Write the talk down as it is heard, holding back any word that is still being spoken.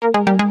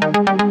Welcome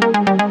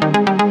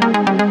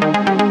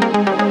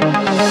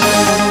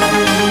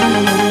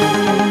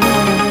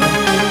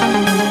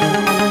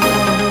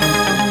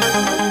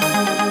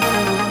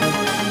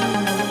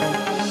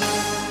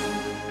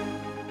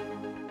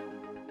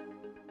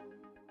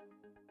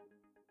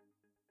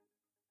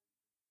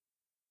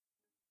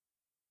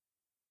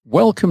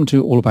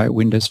to All About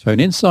Windows Phone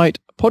Insight,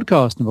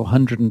 podcast number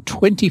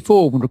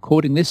 124. We're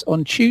recording this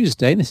on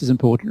Tuesday, and this is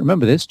important.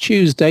 Remember this,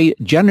 Tuesday,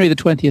 January the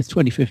 20th,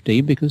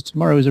 2015, because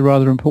tomorrow is a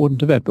rather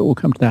important event, but we'll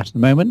come to that in a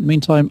moment. In the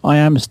meantime, I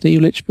am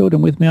Steve Litchfield,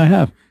 and with me I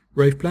have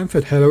Rafe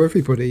Blanford. Hello,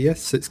 everybody.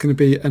 Yes, it's going to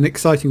be an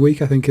exciting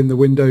week, I think, in the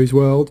Windows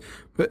world,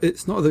 but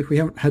it's not that we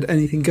haven't had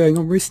anything going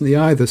on recently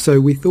either, so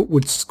we thought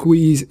we'd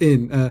squeeze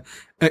in an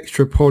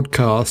extra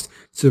podcast,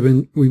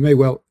 so we may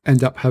well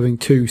end up having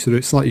two sort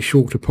of slightly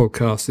shorter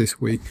podcasts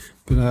this week.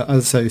 But as I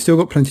say, we've still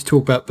got plenty to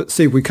talk about, but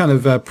Steve, we kind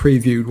of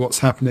previewed what's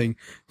happening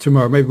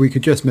tomorrow. Maybe we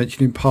could just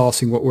mention in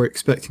passing what we're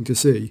expecting to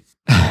see.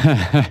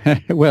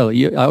 Well,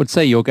 I would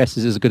say your guess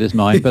is as good as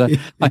mine, but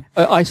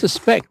I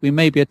suspect we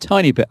may be a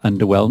tiny bit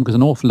underwhelmed because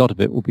an awful lot of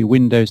it will be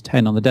Windows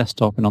 10 on the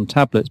desktop and on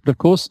tablets. But of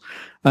course,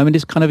 it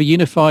is kind of a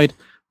unified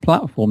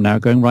platform now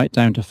going right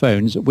down to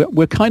phones.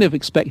 We're kind of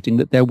expecting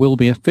that there will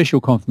be official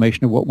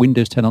confirmation of what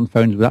Windows 10 on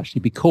phones will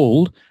actually be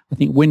called. I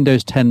think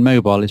Windows 10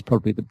 Mobile is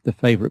probably the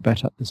favourite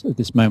bet at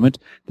this moment.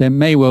 There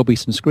may well be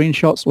some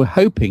screenshots. We're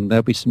hoping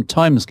there'll be some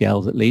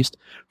timescales at least,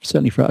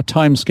 certainly for a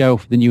timescale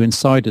for the new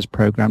Insiders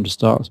program to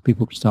start, so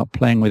people can start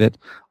playing with it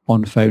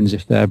on phones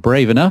if they're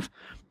brave enough.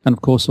 And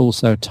of course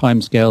also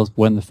timescales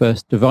when the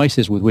first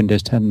devices with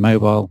Windows 10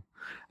 Mobile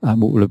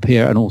will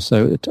appear, and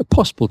also a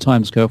possible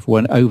timescale for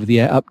when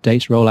over-the-air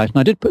updates roll out. And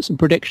I did put some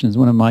predictions in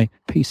one of my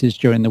pieces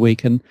during the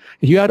week, and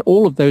if you add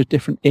all of those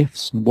different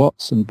ifs and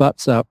whats and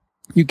buts up,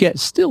 you get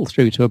still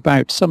through to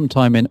about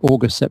sometime in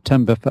August,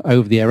 September for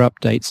over-the-air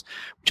updates,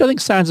 which I think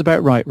sounds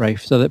about right,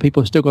 Rafe, so that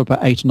people have still got about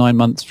 8 or 9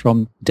 months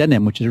from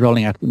Denim, which is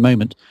rolling out at the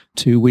moment,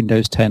 to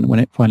Windows 10 when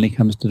it finally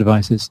comes to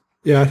devices.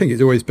 Yeah, I think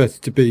it's always better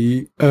to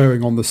be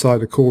erring on the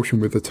side of caution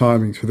with the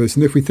timings for this.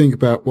 And if we think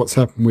about what's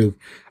happened with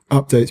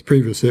updates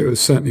previously, it was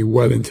certainly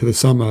well into the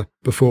summer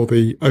before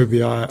the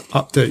over-the-air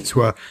updates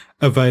were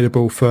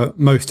available for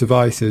most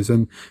devices.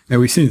 And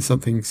we've seen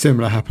something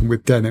similar happen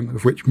with Denim,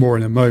 of which more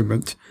in a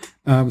moment.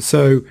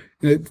 So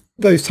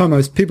those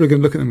timelines, people are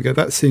going to look at them and go,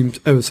 that seems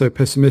ever so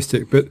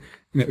pessimistic. But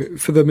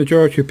for the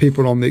majority of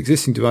people on the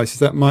existing devices,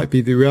 that might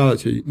be the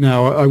reality.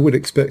 Now, I would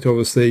expect,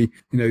 obviously,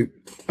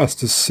 us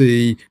to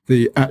see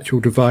the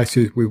actual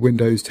devices with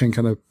Windows 10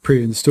 kind of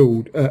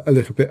pre-installed a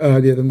little bit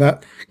earlier than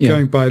that. Yeah.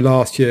 Going by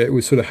last year, it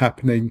was sort of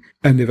happening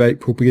end of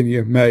April, beginning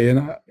of May.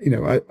 And,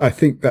 I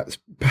think that's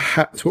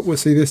perhaps what we'll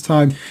see this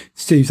time.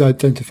 Steve's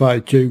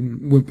identified June.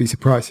 Wouldn't be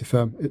surprised if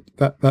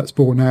that's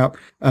borne out.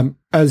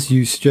 As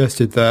you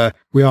suggested there,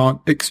 we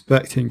aren't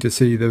expecting to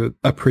see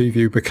a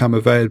preview become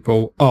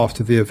available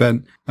after the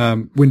event.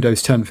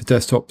 Windows 10 for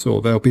desktops,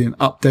 or there'll be an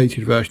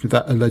updated version of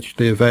that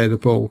allegedly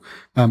available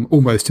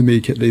almost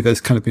immediately.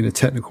 There's kind of been a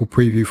technical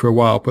preview for a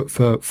while, but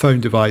for phone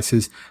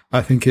devices,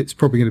 I think it's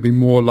probably going to be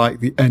more like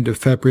the end of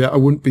February. I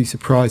wouldn't be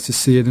surprised to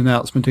see an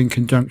announcement in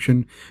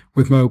conjunction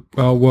with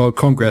Mobile World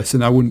Congress,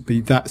 and I wouldn't be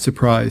that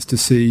surprised to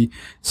see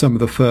some of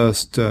the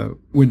first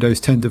Windows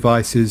 10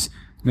 devices,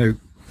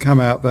 come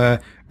out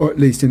there, or at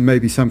least in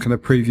maybe some kind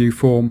of preview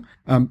form.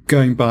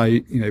 Going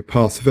by,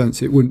 past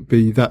events, it wouldn't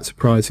be that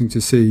surprising to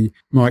see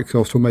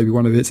Microsoft or maybe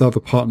one of its other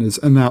partners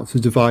announce a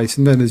device.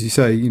 And then, as you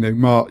say,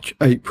 March,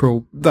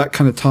 April, that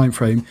kind of time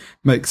frame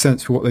makes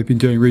sense for what they've been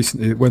doing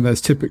recently, when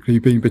there's typically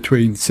been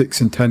between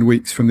 6 and 10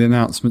 weeks from the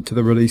announcement to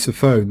the release of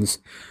phones.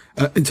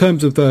 In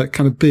terms of the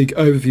kind of big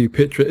overview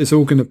picture, it's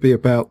all going to be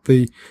about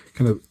the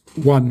kind of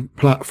one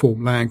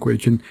platform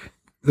language. And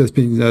there's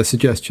been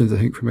suggestions, I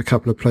think, from a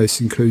couple of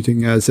places, including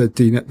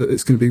ZDNet, that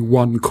it's going to be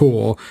one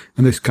core,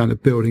 and this kind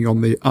of building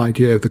on the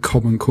idea of the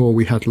common core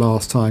we had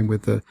last time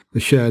with the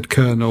shared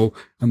kernel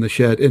and the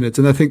shared innards.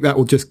 And I think that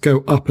will just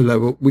go up a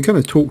level. We kind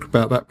of talked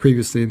about that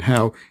previously, and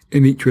how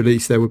in each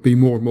release there would be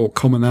more and more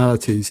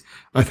commonalities.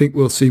 I think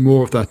we'll see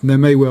more of that, and there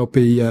may well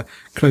be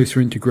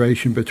closer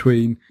integration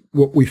between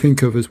what we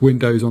think of as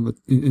Windows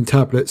in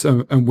tablets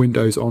and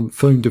Windows on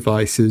phone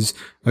devices.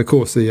 Of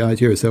course, the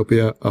idea is there'll be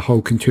a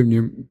whole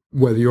continuum,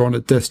 whether you're on a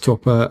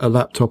desktop, a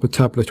laptop, a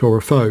tablet, or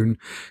a phone.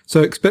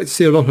 So expect to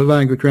see a lot of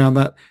language around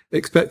that.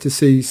 Expect to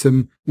see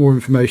some more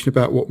information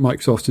about what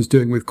Microsoft is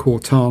doing with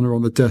Cortana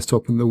on the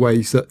desktop, and the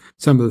ways that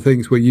some of the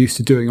things we're used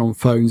to doing on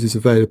phones is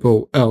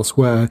available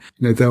elsewhere.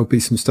 There'll be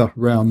some stuff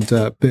around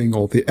Bing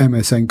or the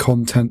MSN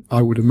content,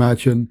 I would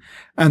imagine.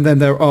 And then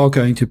there are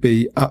going to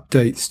be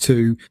updates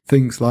to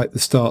things like the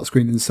start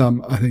screen and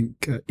some, I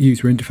think,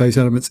 user interface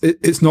elements.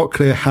 It's not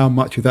clear how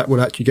much of that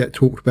will actually get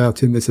talked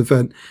about in this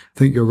event. I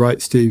think you're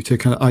right, Steve, to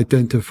kind of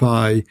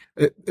identify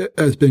it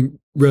as being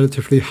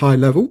relatively high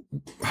level.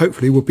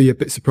 Hopefully we'll be a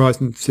bit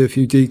surprising to see a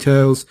few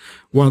details.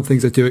 One of the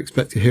things I do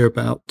expect to hear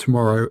about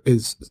tomorrow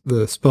is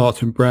the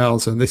Spartan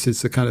browser, and this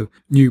is the kind of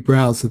new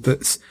browser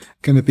that's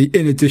going to be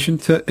in addition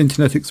to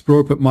Internet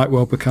Explorer, but might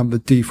well become the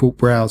default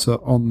browser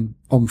on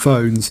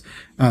phones.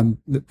 And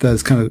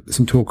there's kind of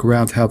some talk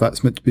around how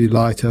that's meant to be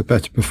lighter,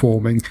 better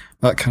performing,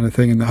 that kind of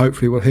thing, and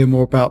hopefully we'll hear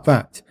more about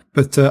that.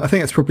 But I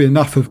think that's probably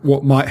enough of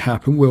what might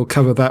happen. We'll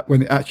cover that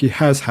when it actually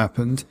has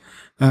happened.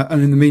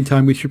 And in the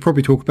meantime, we should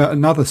probably talk about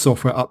another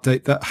software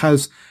update that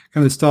has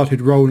kind of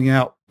started rolling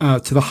out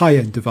to the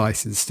high-end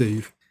devices,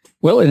 Steve.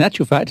 Well, in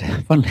actual fact,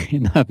 funnily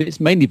enough, it's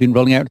mainly been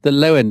rolling out to the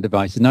low-end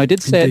devices. Now, I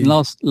did say in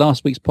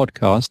last week's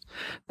podcast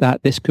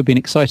that this could be an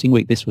exciting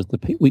week. This was the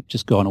week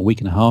just gone, a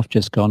week and a half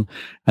just gone,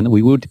 and that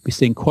we would be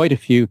seeing quite a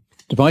few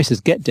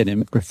devices get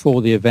Denim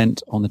before the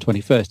event on the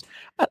 21st.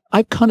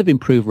 I've kind of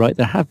improved, right?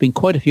 There have been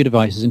quite a few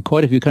devices in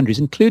quite a few countries,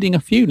 including a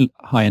few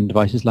high-end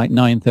devices like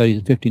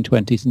 930s and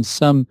 1520s in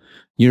some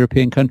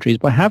European countries.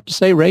 But I have to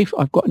say, Rafe,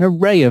 I've got an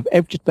array of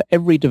just about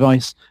every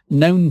device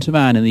known to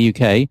man in the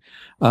UK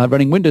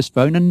running Windows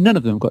Phone, and none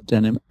of them got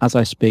Denim as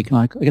I speak. And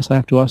I guess I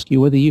have to ask you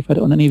whether you've had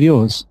it on any of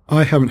yours.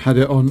 I haven't had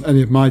it on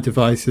any of my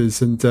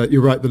devices, and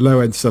you're right, the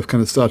low-end stuff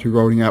kind of started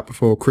rolling out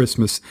before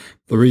Christmas.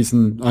 The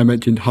reason I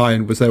mentioned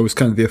high-end was there was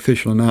kind of the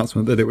official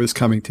announcement that it was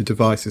coming to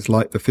devices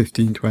like the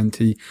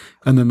 1520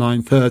 and the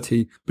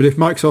 930. But if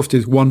Microsoft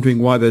is wondering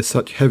why there's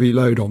such heavy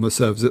load on the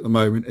servers at the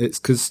moment, it's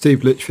because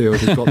Steve Litchfield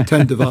has got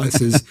 10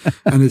 devices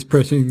and is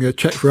pressing a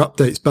check for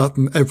updates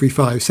button every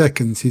 5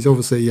 seconds. He's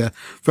obviously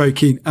very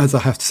keen, as I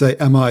have to say,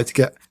 am I, to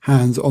get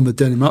hands on the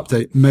Denim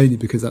update, mainly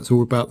because that's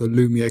all about the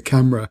Lumia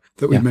camera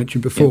that we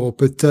mentioned before.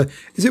 Yeah. But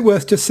is it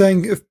worth just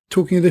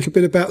talking a little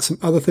bit about some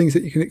other things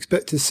that you can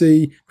expect to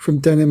see from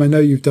Denim? I know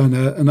you've done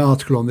an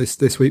article on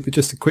this week, but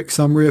just a quick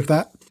summary of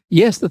that.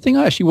 Yes, the thing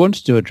I actually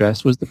wanted to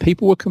address was that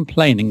people were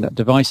complaining that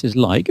devices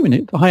like,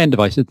 the high-end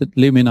devices, the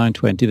Lumia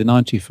 920, the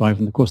 925,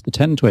 and of course the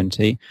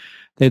 1020,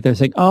 they're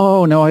saying,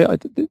 oh, no,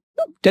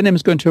 Denim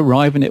is going to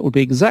arrive and it will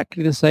be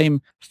exactly the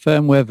same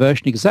firmware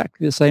version,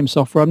 exactly the same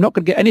software. I'm not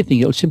going to get anything.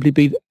 It will simply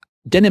be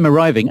Denim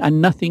arriving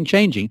and nothing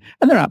changing.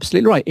 And they're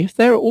absolutely right. If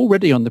they're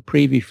already on the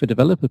Preview for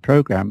Developer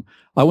program,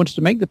 I wanted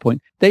to make the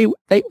point, they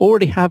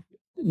already have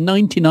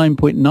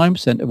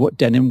 99.9% of what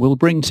Denim will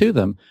bring to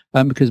them,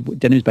 because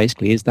Denim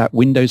basically is that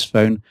Windows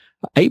Phone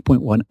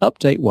 8.1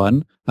 update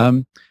 1,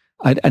 and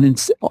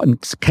in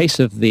case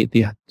of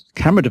the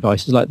camera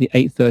devices like the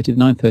 830, the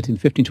 930, and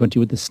 1520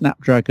 with the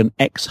Snapdragon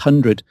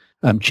X100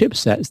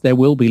 chipsets, there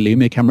will be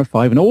Lumia Camera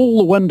 5 and all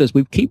the wonders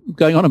we keep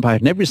going on about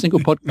in every single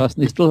podcast,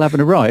 and they still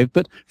haven't arrived.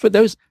 But for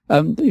those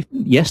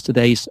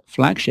yesterday's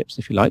flagships,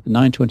 if you like, the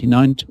 920,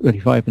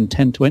 925, and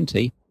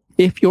 1020,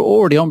 if you're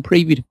already on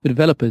Preview for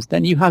Developers,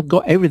 then you have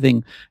got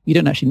everything. You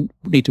don't actually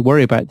need to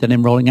worry about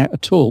Denim rolling out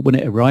at all. When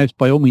it arrives,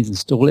 by all means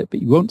install it,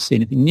 but you won't see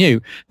anything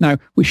new. Now,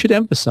 we should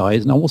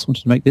emphasize, and I also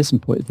wanted to make this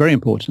important, very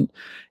important,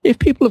 if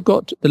people have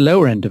got the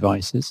lower end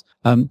devices,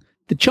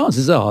 the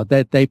chances are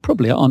that they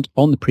probably aren't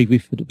on the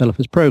Preview for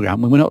Developers program.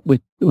 When we're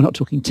not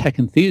talking tech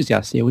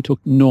enthusiasts here, we're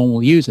talking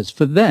normal users.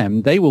 For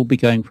them, they will be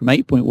going from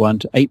 8.1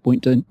 to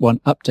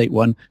 8.1 update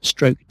 1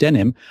 stroke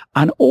Denim,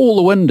 and all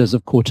the wonders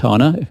of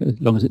Cortana,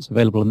 as long as it's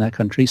available in their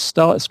country,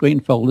 start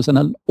screen folders, and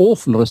an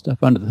awful lot of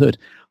stuff under the hood.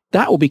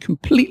 That will be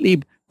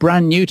completely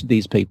brand new to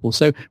these people.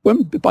 So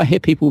when I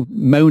hear people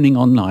moaning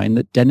online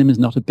that Denim is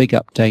not a big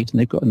update and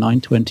they've got a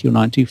 920 or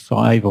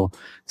 925 or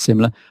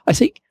similar, I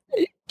say,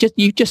 just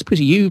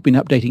because you've been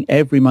updating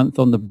every month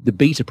on the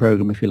beta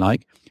program, if you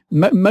like,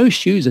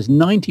 most users,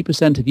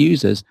 90% of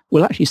users,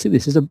 will actually see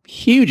this as a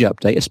huge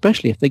update,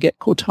 especially if they get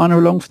Cortana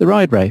along for the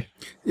ride, Rafe.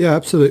 Yeah,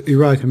 absolutely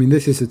right. I mean,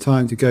 this is the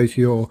time to go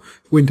to your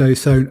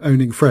Windows Phone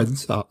owning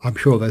friends. I'm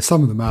sure there's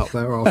some of them out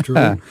there after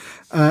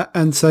all.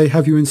 And say,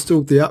 have you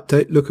installed the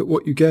update? Look at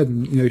what you get,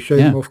 and show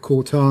them off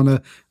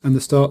Cortana and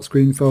the start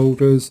screen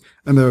folders.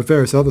 And there are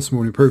various other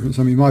small improvements.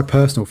 I mean, my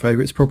personal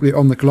favourite is probably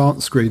on the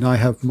glance screen. I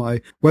have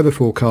my weather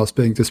forecast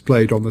being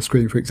displayed on the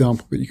screen, for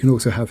example, but you can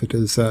also have it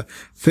as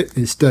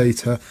fitness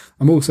data.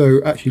 I'm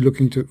also actually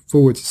looking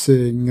forward to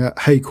seeing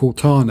Hey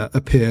Cortana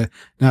appear.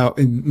 Now,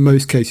 in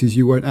most cases,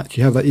 you won't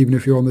actually have that even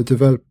if you're on the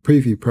developer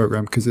preview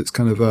program, because it's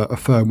kind of a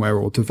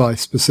firmware or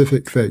device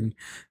specific thing.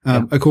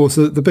 Of course,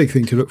 the big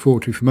thing to look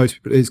forward to for most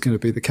people is going to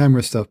be the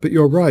camera stuff. But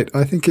you're right.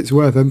 I think it's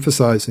worth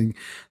emphasizing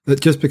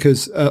that just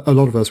because a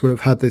lot of us would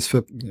have had this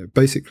for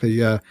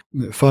basically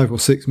 5 or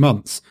 6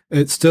 months,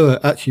 it's still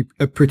actually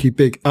a pretty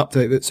big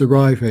update that's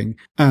arriving.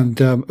 And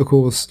of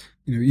course,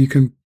 you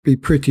can be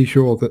pretty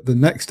sure that the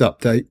next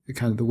update,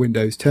 kind of the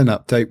Windows 10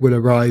 update, will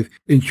arrive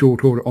in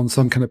short order on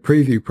some kind of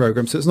preview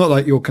program. So it's not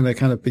like you're going to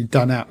kind of be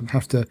done out and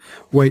have to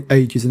wait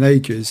ages and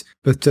ages.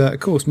 But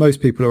of course,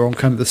 most people are on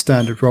kind of the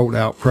standard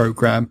rollout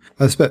program.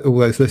 I expect all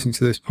those listening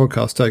to this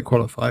podcast don't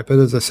qualify. But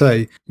as I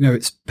say,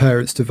 it's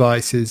parents'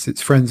 devices,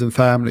 it's friends and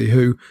family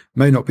who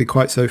may not be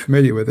quite so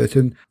familiar with it.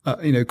 And,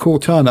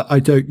 Cortana, I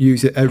don't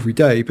use it every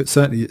day, but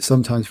certainly it's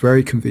sometimes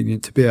very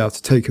convenient to be able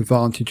to take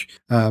advantage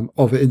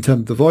of it in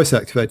terms of the voice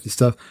activated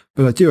stuff.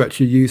 But I do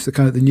actually use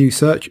the new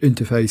search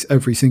interface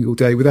every single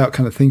day without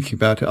kind of thinking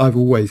about it. I've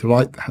always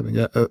liked having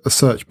a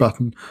search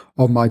button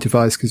on my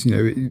device because,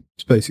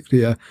 it's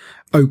basically a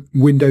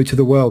window to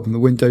the world and the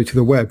window to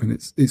the web, and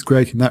it's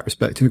great in that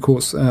respect. And of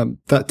course,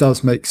 that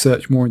does make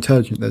search more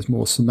intelligent. There's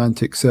more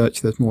semantic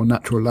search, there's more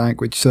natural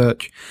language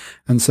search,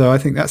 and so I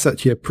think that's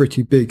actually a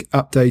pretty big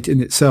update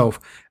in itself,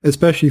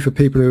 especially for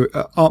people who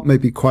aren't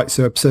maybe quite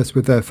so obsessed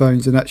with their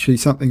phones, and actually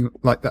something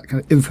like that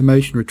kind of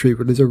information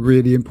retrieval is a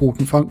really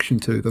important function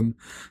to them.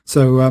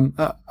 So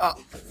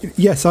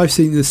yes, I've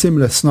seen the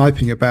similar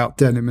sniping about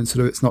Denim, and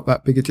sort of it's not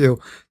that big a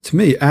deal. To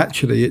me,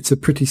 actually, it's a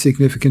pretty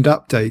significant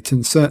update,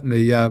 and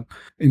certainly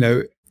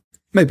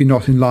maybe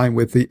not in line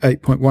with the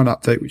 8.1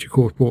 update, which of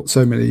course brought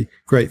so many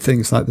great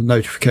things like the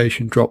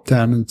notification drop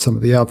down and some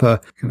of the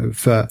other kind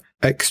of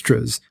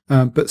extras.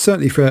 But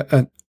certainly for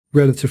a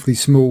relatively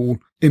small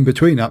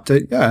in-between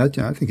update,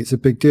 I think it's a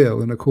big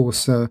deal. And of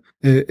course,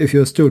 if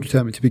you're still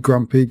determined to be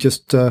grumpy,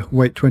 just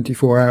wait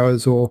 24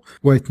 hours or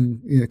wait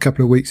a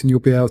couple of weeks and you'll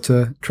be able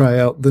to try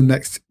out the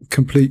next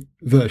complete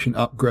version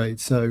upgrade.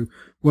 So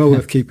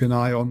worth keeping an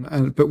eye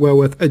on, but well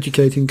worth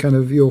educating kind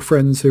of your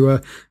friends who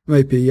are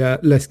maybe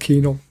less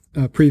keen on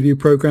preview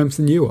programs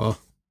than you are.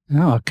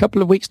 Oh, a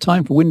couple of weeks'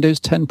 time for Windows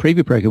 10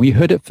 preview program. You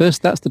heard it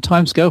first. That's the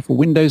timescale for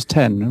Windows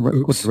 10.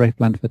 According to Rafe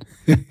Blandford.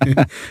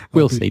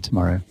 We'll see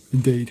tomorrow.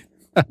 Indeed.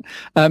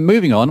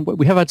 Moving on,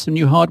 we have had some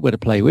new hardware to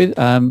play with.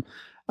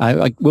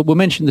 We'll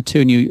mention the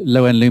two new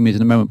low-end Lumias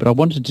in a moment, but I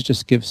wanted to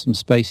just give some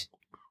space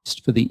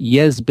for the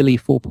Yezz Billy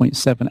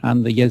 4.7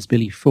 and the Yezz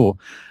Billy 4.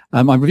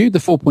 I reviewed the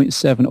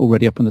 4.7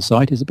 already up on the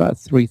site. It's about a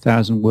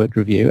 3,000 word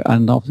review,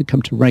 and I'll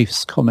come to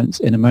Rafe's comments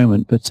in a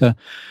moment. But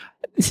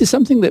this is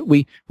something that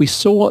we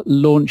saw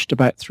launched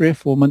about 3 or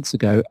 4 months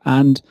ago,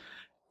 and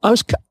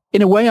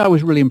in a way I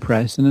was really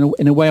impressed, and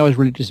in a way I was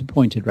really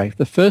disappointed, Rafe.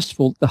 First of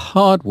all, the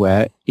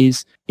hardware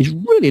is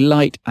really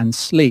light and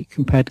sleek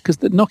compared, because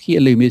the Nokia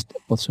Lumias,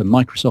 also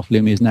Microsoft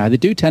Lumias now, they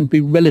do tend to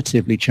be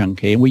relatively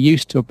chunky, and we're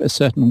used to a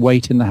certain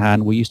weight in the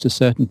hand. We're used to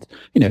certain,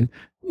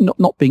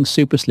 not being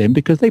super slim,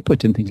 because they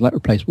put in things like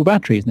replaceable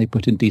batteries and they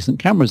put in decent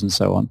cameras and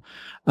so on.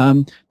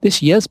 This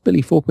Yezz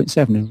Billy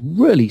 4.7 is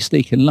really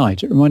sleek and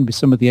light. It reminded me of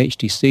some of the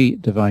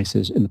HTC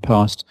devices in the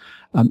past.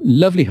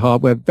 Lovely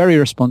hardware, very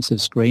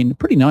responsive screen,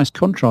 pretty nice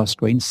contrast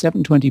screen,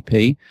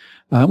 720p,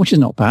 which is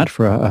not bad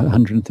for a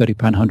 £130,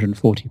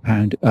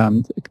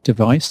 £140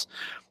 device.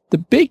 The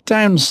big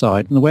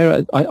downside, and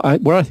where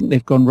I think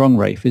they've gone wrong,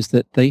 Rafe, is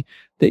that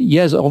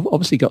Yezz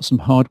obviously got some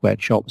hardware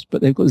chops,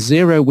 but they've got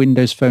zero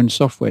Windows Phone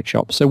software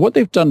chops. So what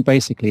they've done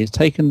basically is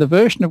taken the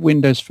version of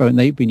Windows Phone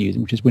they've been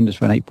using, which is Windows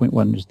Phone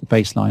 8.1, is the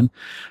baseline,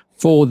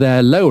 for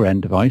their lower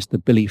end device, the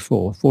Billy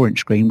 4-inch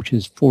screen, which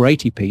is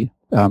 480p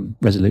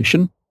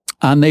resolution.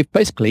 And they've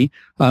basically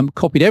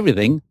copied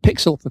everything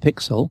pixel for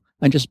pixel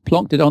and just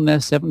plonked it on their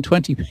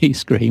 720p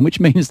screen, which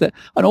means that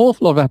an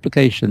awful lot of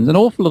applications, an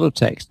awful lot of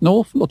text, an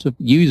awful lot of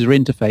user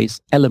interface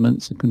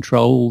elements and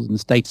controls and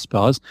status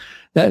bars,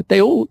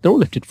 they're all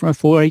lifted from a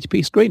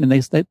 480p screen, and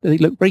they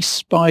look very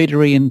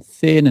spidery and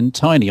thin and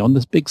tiny on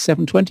this big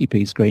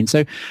 720p screen.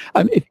 So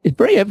it's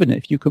very evident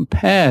if you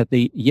compare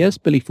the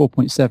Yezz Billy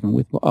 4.7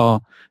 with what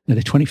are the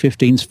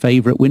 2015's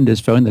favorite Windows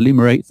phone, the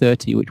Lumia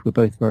 830, which we're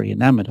both very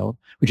enamored of,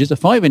 which is a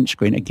 5-inch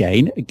screen,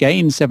 again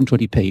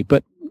 720p,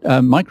 but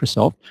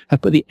Microsoft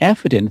have put the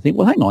effort in to think,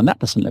 well, hang on, that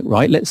doesn't look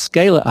right. Let's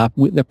scale it up.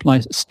 They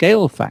apply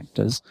scale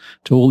factors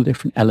to all the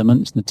different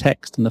elements and the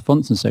text and the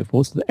fonts and so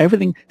forth, so that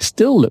everything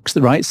still looks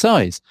the right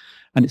size.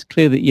 And it's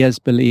clear that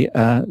Yezz Billy,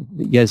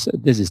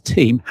 Yezz's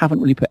team haven't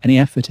really put any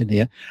effort in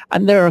here.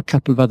 And there are a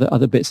couple of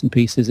other bits and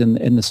pieces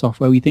in the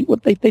software where you think,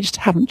 well, they just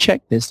haven't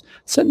checked this.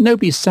 So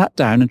nobody sat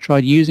down and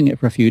tried using it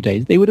for a few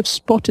days. They would have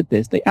spotted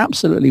this. They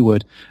absolutely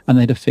would. And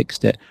they'd have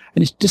fixed it.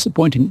 And it's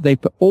disappointing that they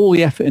put all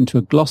the effort into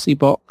a glossy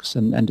box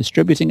and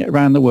distributing it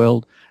around the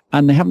world.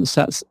 And they haven't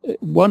sat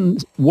one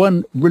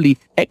really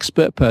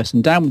expert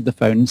person down with the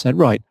phone and said,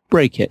 right,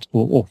 break it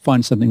or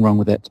find something wrong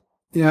with it.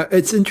 Yeah,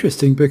 it's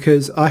interesting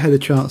because I had a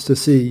chance to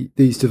see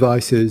these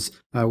devices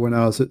when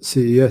I was at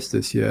CES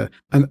this year.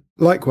 And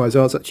likewise,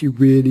 I was actually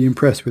really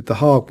impressed with the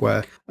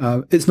hardware.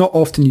 It's not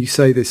often you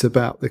say this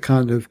about the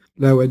kind of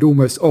low-end,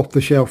 almost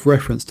off-the-shelf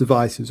reference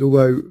devices,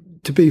 although,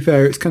 to be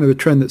fair, it's kind of a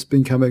trend that's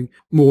been coming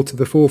more to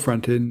the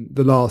forefront in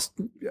the last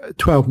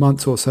 12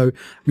 months or so. I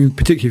mean,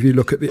 particularly if you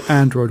look at the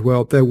Android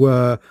world, there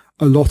were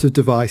a lot of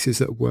devices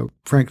that were,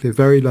 frankly,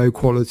 very low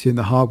quality and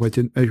the hardware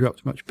didn't measure up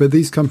to much. But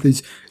these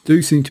companies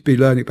do seem to be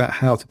learning about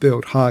how to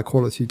build higher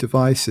quality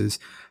devices.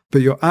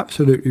 But you're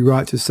absolutely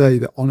right to say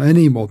that on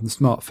any modern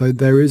smartphone,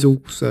 there is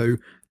also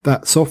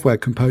that software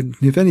component.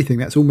 And if anything,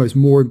 that's almost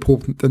more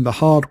important than the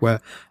hardware.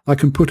 I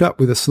can put up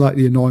with a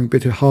slightly annoying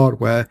bit of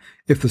hardware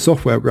if the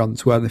software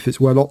runs well and if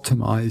it's well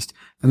optimized.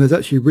 And there's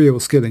actually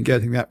real skill in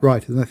getting that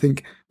right. And I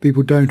think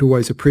people don't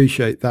always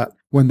appreciate that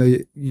when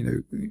they,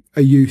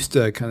 are used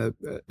to kind of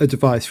a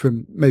device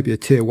from maybe a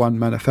tier 1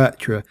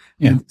 manufacturer.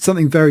 Yeah. And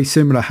something very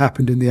similar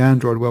happened in the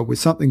Android world with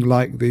something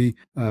like the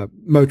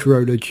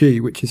Motorola G,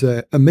 which is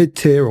a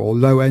mid-tier or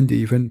low-end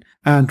even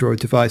Android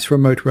device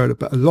from Motorola,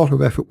 but a lot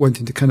of effort went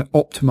into kind of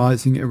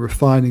optimizing and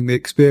refining the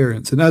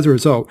experience. And as a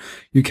result,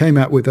 you came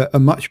out with a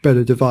much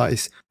better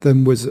device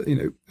than was,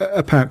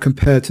 apparent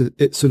compared to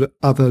its sort of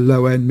other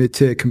low-end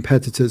mid-tier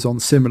competitors on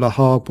similar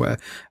hardware.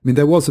 I mean,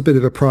 there was a bit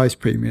of a price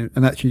premium,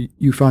 and actually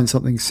you find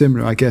something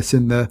similar, I guess,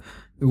 in the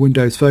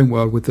Windows Phone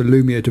world with the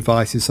Lumia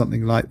devices,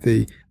 something like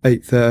the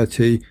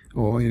 830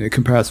 or,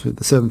 comparison with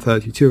the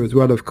 732 as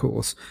well, of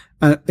course.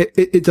 And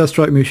it does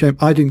strike me a shame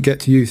I didn't get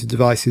to use the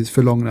devices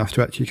for long enough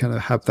to actually kind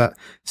of have that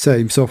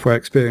same software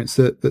experience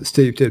that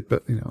Steve did.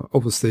 But,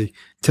 obviously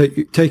take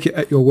it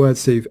at your word,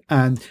 Steve.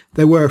 And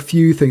there were a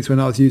few things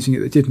when I was using it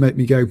that did make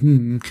me go,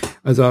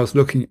 as I was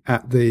looking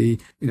at the,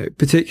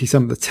 particularly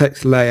some of the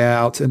text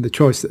layout and the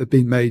choice that had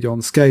been made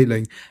on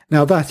scaling.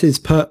 Now, that is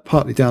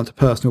partly down to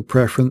personal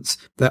preference.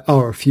 There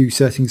are a few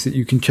settings that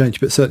you can change,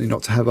 but certainly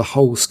not to have a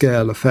whole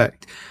scale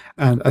effect.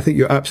 And I think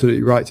you're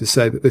absolutely right to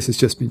say that this has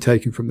just been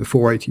taken from the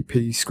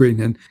 480p screen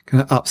and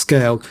kind of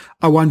upscaled.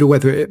 I wonder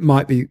whether it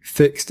might be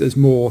fixed as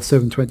more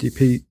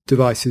 720p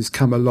devices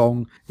come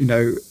along.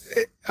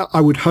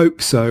 I would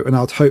hope so. And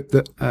I'd hope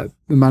that the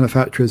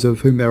manufacturers,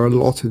 of whom there are a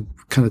lot of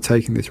kind of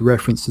taking this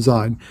reference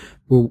design,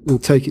 will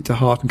take it to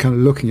heart and kind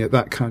of looking at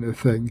that kind of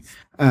thing.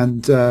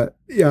 And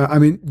I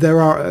mean, there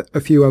are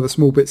a few other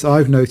small bits.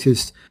 I've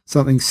noticed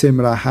something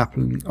similar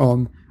happening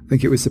on, I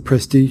think it was the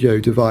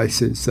Prestigio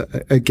devices.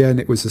 Again,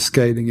 it was a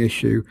scaling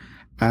issue,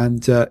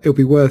 and it'll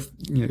be worth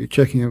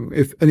checking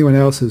if anyone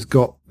else has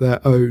got their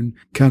own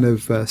kind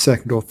of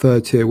second or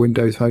third tier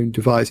Windows Phone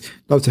device.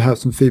 I'd love to have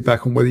some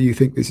feedback on whether you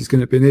think this is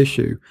going to be an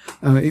issue.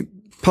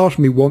 Part of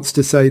me wants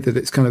to say that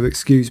it's kind of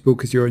excusable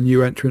because you're a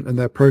new entrant and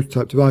they're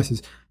prototype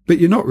devices, but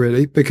you're not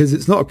really, because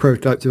it's not a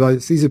prototype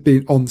device. These have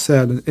been on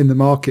sale in the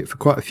market for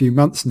quite a few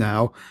months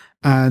now.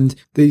 And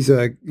these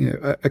are,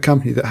 a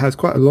company that has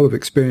quite a lot of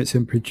experience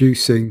in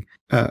producing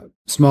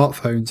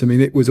smartphones. I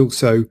mean, it was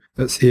also,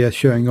 that's here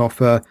showing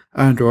off a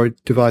Android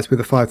device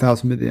with a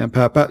 5,000 milliamp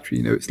hour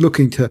battery. It's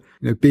looking to,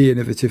 be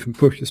innovative and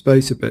push the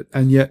space a bit.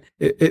 And yet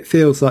it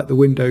feels like the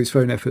Windows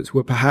Phone efforts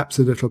were perhaps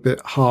a little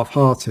bit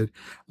half-hearted.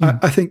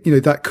 I think,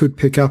 that could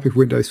pick up if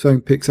Windows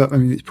Phone picks up. I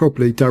mean, it's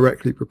probably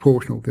directly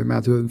proportional to the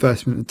amount of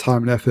investment and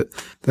time and effort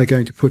they're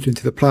going to put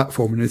into the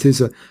platform. And it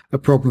is a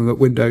problem that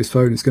Windows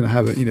Phone is going to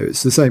have.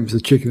 It's the same as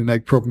the chicken and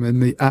egg problem in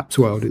the apps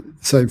world. The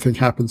same thing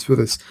happens for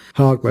this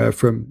hardware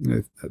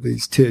from,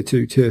 these tier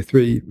 2, tier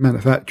 3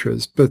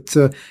 manufacturers. But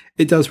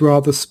it does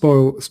rather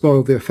spoil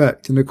the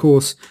effect. And of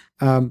course,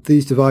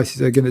 these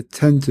devices are going to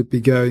tend to be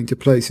going to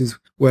places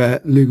where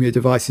Lumia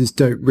devices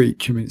don't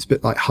reach. I mean, it's a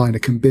bit like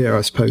Heineken beer,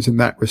 I suppose, in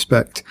that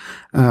respect.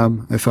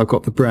 If I've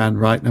got the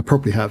brand right, and I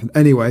probably haven't.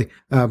 Anyway,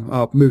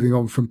 moving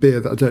on from beer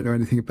that I don't know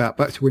anything about,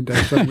 back to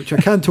Windows Phone, which I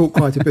can talk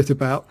quite a bit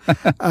about.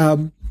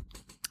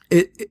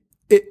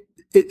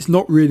 It's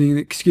not really an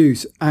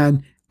excuse.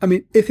 And I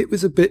mean, if it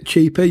was a bit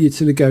cheaper, you'd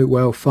sort of go,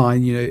 well,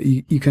 fine,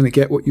 you kind of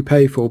get what you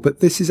pay for.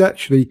 But this is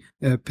actually,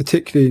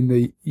 particularly in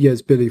the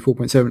Yezz Billy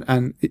 4.7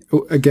 and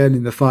again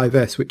in the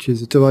 5S, which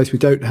is a device we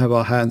don't have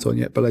our hands on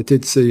yet, but I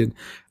did see, and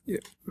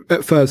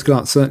at first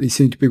glance certainly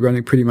seemed to be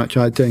running pretty much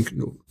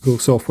identical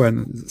software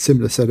and a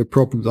similar set of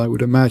problems, I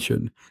would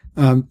imagine.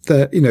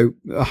 They're, £100,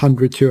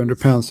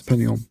 £200,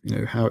 depending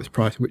on, how it's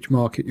priced, which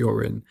market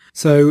you're in.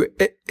 So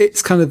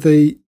it's kind of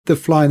the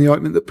fly in the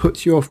ointment that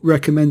puts you off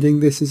recommending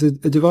this as a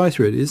device,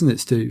 really, isn't it,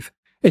 Steve?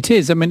 It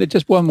is. I mean,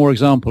 just one more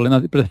example,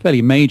 but a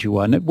fairly major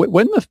one.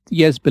 When the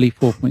Yezz Billy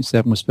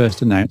 4.7 was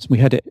first announced, we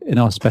had it in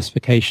our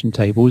specification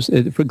tables.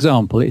 For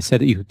example, it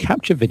said that you could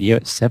capture video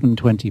at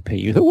 720p.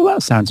 You thought, well,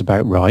 that sounds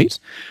about right.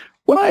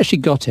 When I actually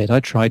got it, I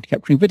tried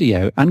capturing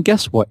video, and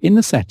guess what? In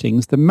the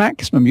settings, the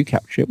maximum you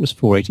capture it was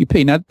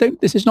 480p. Now,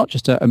 this is not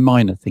just a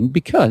minor thing,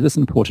 because there's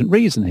an important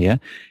reason here.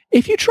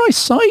 If you try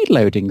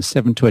side-loading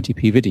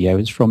 720p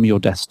videos from your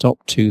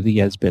desktop to the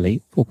Yezz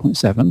Billy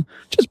 4.7,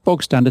 just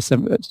bog standard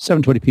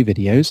 720p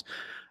videos,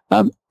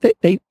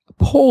 they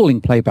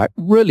appalling playback,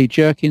 really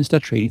jerky and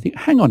stuttery. You think,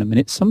 hang on a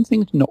minute,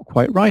 something's not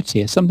quite right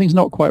here. Something's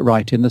not quite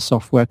right in the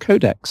software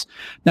codecs.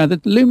 Now, the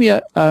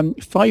Lumia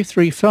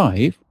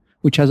 535,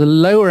 which has a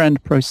lower-end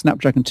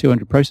Snapdragon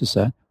 200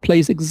 processor,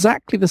 plays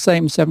exactly the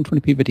same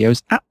 720p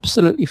videos,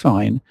 absolutely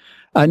fine.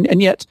 And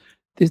yet,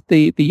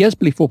 the Yezz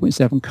Billy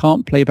 4.7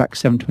 can't play back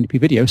 720p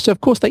videos. So,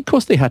 of course,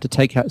 they had to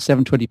take out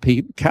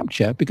 720p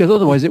capture, because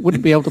otherwise it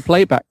wouldn't be able to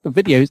play back the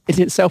videos it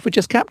itself had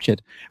just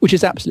captured, which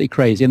is absolutely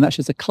crazy. And that's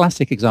just a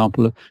classic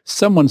example of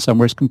someone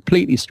somewhere has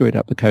completely screwed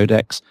up the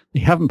codecs. They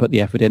haven't put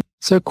the effort in.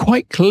 So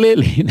quite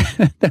clearly,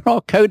 there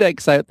are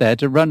codecs out there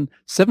to run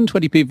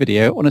 720p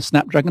video on a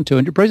Snapdragon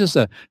 200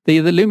 processor. The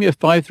Lumia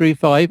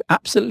 535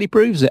 absolutely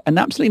proves it and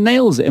absolutely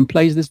nails it and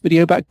plays this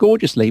video back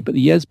gorgeously, but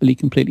the Yezz Billy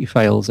completely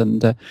fails.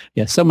 And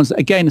someone's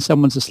again,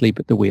 someone's asleep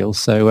at the wheel.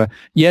 So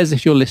yes,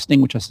 if you're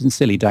listening, which I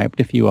sincerely doubt,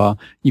 but if you are,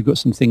 you've got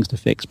some things to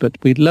fix. But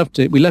we love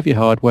your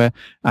hardware,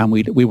 and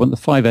we want the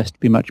 5S to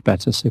be much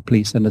better. So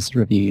please send us a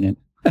review unit.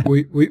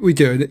 We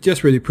do, and it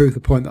just really proved the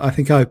point that I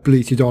think I've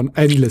bleated on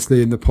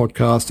endlessly in the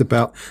podcast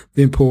about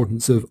the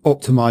importance of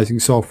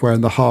optimizing software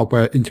and the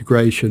hardware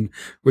integration,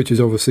 which is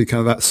obviously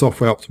kind of that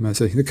software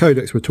optimization, the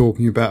codecs we're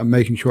talking about, and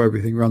making sure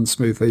everything runs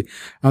smoothly.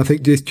 And I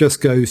think this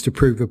just goes to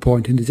prove the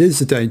point, and it is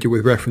the danger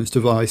with reference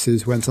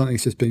devices when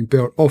something's just being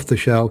built off the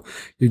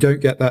shelf. You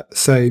don't get that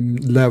same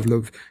level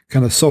of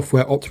kind of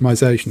software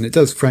optimization. It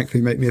does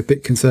frankly make me a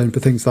bit concerned for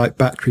things like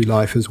battery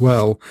life as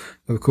well,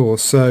 of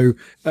course. So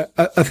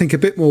I think a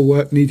bit more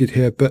work needed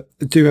here, but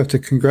I do have to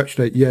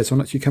congratulate Yezz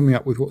on actually coming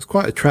up with what's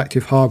quite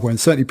attractive hardware and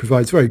certainly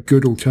provides very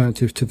good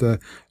alternative to the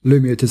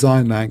Lumia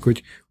design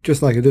language,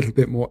 just like a little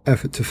bit more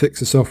effort to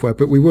fix the software.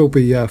 But we will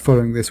be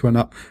following this one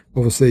up.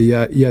 Obviously,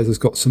 Yezz has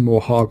got some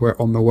more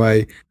hardware on the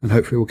way, and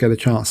hopefully we'll get a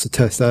chance to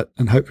test that,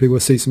 and hopefully we'll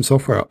see some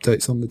software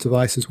updates on the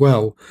device as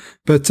well.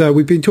 But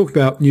we've been talking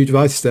about new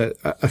devices there.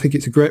 I think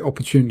it's a great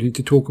opportunity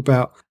to talk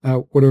about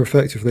what are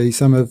effectively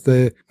some of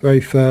the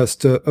very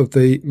first of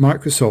the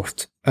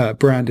Microsoft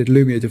branded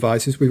Lumia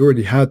devices. We've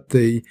already had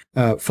the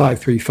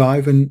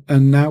 535,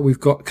 and now we've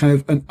got kind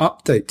of an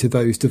update to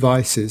those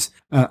devices.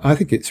 I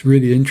think it's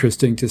really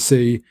interesting to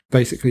see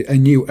basically a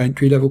new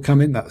entry level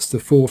come in. That's the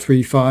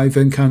 435,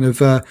 and kind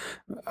of,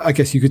 I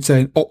guess you could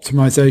say, an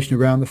optimization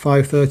around the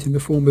 530 in the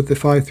form of the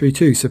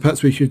 532. So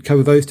perhaps we should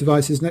cover those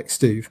devices next,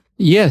 Steve.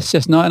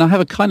 Yes, no, and I have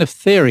a kind of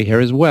theory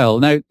here as well.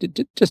 Now,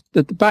 just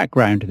the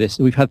background to this,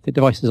 we've had the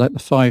devices like the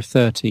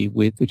 530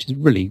 which is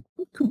really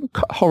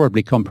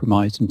horribly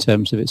compromised in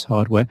terms of its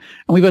hardware,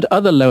 and we've had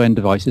other low-end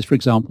devices, for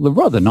example the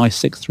rather nice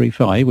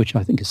 635, which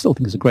I still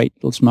think is a great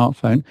little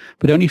smartphone,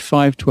 but only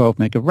 512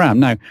 meg of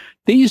RAM. Now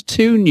these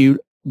two new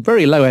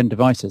very low-end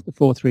devices, the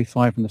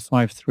 435 and the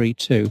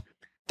 532,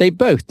 they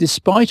both,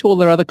 despite all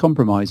their other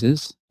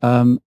compromises,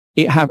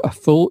 it have a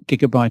full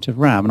gigabyte of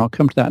RAM, and I'll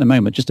come to that in a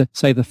moment. Just to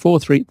say,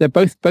 they're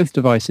both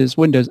devices,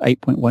 Windows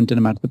 8.1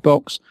 Denim out of the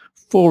box,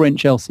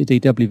 4-inch LCD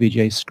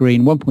WVGA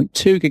screen,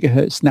 1.2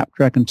 gigahertz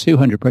Snapdragon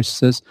 200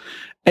 processors,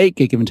 8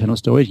 gig of internal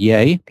storage,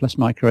 yay, plus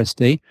micro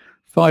SD,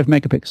 5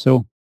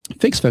 megapixel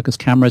fixed focus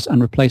cameras,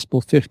 and replaceable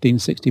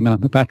 1560 mAh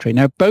battery.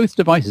 Now, both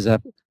devices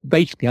have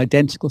basically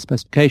identical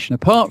specification,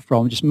 apart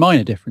from just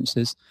minor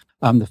differences.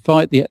 The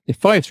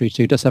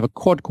 532 does have a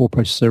quad-core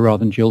processor rather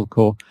than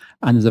dual-core,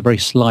 and there's a very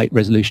slight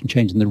resolution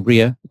change in the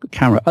rear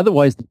camera.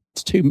 Otherwise, the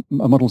two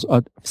models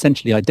are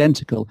essentially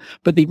identical.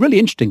 But the really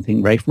interesting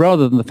thing, Rafe,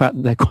 rather than the fact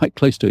that they're quite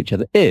close to each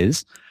other,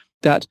 is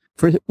that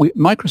for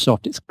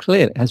Microsoft, it's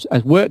clear it has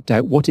worked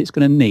out what it's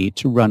going to need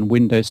to run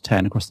Windows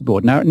 10 across the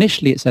board. Now,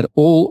 initially, it said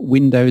all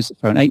Windows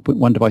Phone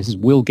 8.1 devices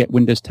will get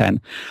Windows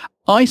 10.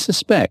 I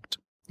suspect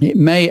it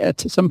may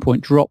at some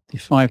point drop the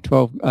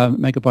 512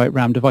 megabyte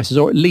RAM devices,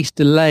 or at least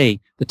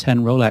delay the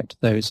 10 rollout to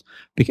those.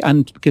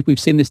 And because we've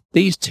seen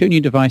these two new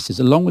devices,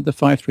 along with the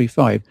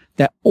 535,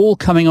 they're all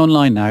coming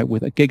online now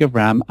with a gig of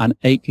RAM and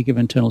 8 gig of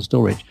internal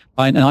storage.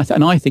 And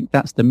I think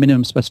that's the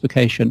minimum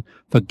specification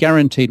for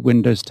guaranteed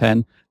Windows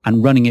 10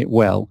 and running it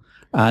well.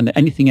 And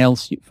anything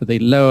else for the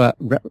lower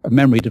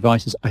memory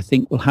devices, I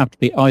think will have to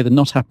be either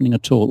not happening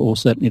at all or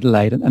certainly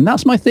delayed. And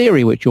that's my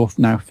theory, which you're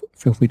now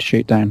feel free to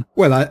shoot down.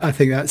 Well, I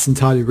think that's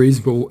entirely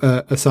reasonable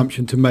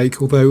assumption to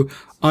make, although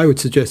I would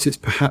suggest it's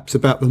perhaps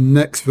about the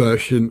next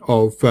version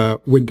of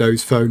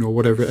Windows Phone, or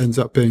whatever it ends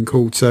up being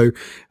called. So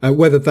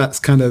whether that's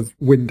kind of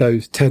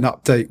Windows 10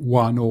 Update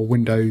 1 or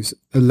Windows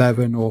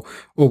 11 or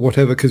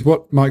whatever, because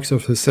what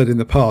Microsoft has said in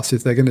the past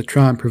is they're going to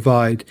try and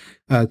provide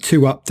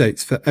 2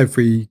 updates for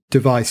every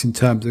device in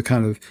terms of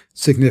kind of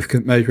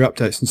significant major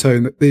updates. And so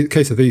in the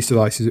case of these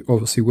devices, it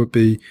obviously would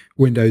be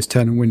Windows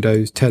 10 and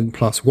Windows 10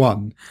 plus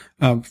 1.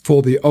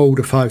 For the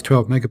older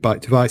 512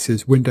 megabyte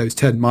devices, Windows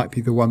 10 might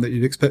be the one that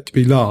you'd expect to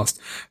be last.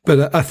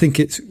 But I think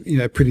it's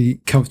a pretty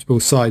comfortable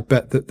side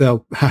bet that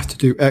they'll have to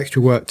do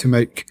extra work to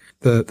make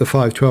the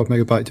 512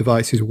 megabyte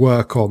devices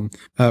work on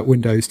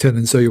Windows 10.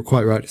 And so you're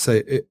quite right to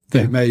say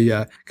they may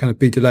kind of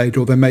be delayed,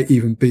 or there may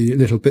even be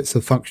little bits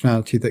of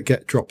functionality that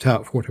get dropped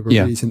out for whatever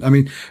reason. I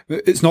mean,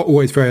 it's not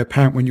always very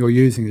apparent when you're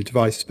using the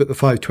devices, but the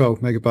 512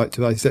 megabyte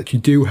devices actually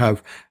do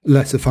have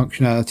lesser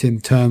functionality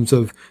in terms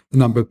of the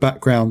number of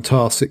background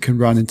tasks it can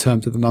run, in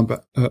terms of the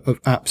number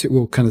of apps it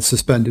will kind of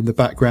suspend in the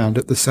background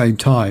at the same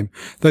time.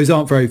 Those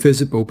aren't very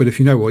visible, but if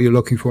you know what you're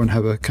looking for and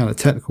have a kind of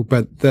technical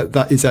bent,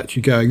 that is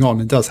actually going on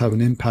and does have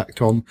an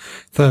impact on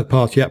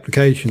third-party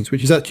applications,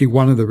 which is actually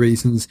one of the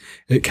reasons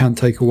it can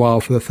take a while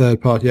for the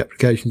third-party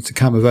applications to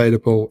come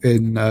available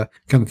in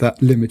kind of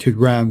that limited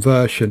RAM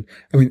version.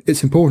 I mean,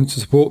 it's important to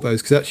support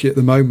those, because actually at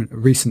the moment, a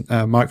recent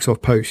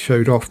Microsoft post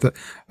showed off that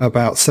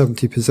about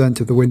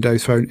 70% of the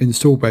Windows Phone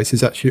install base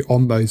is actually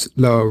on those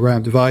lower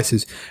RAM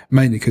devices,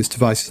 mainly because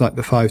devices like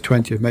the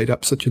 520 have made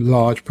up such a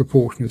large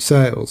proportion of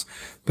sales.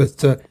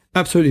 But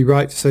absolutely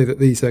right to say that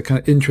these are kind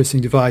of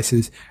interesting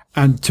devices,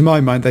 and to my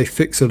mind they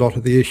fix a lot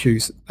of the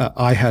issues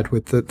I had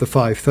with the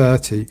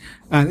 530,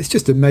 and it's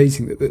just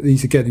amazing that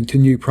these are getting to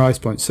new price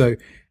points. So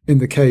in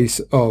the case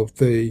of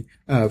the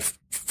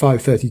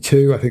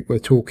 532, I think we're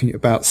talking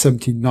about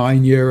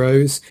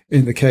 €79.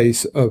 In the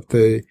case of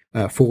the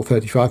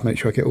 435, make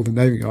sure I get all the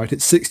naming right,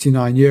 it's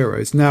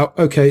 €69. Now,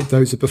 okay,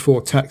 those are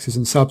before taxes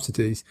and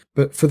subsidies,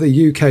 but for the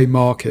UK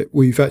market,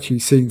 we've actually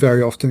seen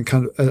very often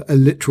kind of a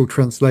literal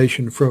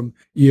translation from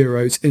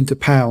euros into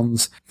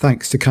pounds,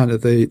 thanks to kind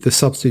of the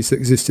subsidies that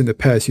exist in the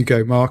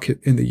pay-as-you-go market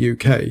in the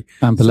UK.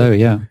 And below,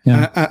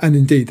 and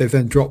indeed, they've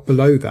then dropped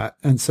below that.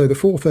 And so the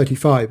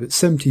 435 at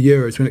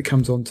 €70 when it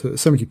comes onto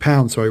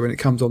 £70, when it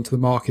comes onto the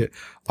market,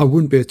 I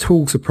wouldn't be at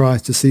all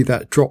surprised to see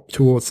that drop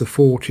towards the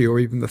 40 or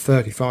even the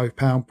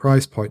 £35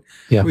 price point,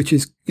 which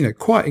is,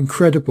 quite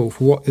incredible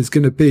for what is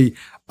going to be,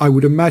 I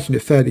would imagine, a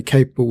fairly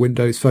capable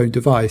Windows Phone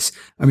device.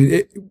 I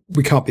mean,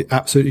 we can't be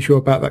absolutely sure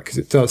about that because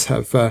it does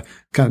have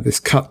kind of this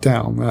cut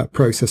down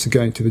processor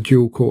going to the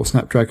dual core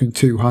Snapdragon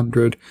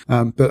 200.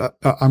 But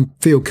I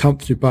feel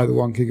comforted by the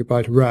 1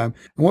 gigabyte of RAM.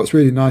 And what's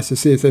really nice to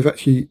see is they've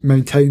actually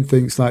maintained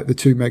things like the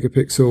 2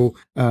 megapixel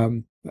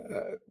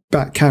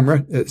back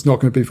camera. It's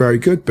not going to be very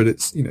good, but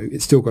it's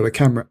still got a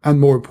camera, and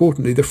more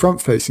importantly, the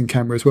front-facing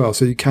camera as well.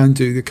 So you can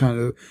do the kind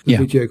of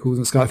video calls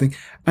and Skype thing,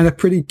 and a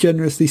pretty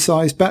generously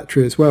sized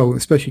battery as well,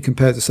 especially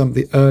compared to some of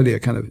the earlier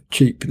kind of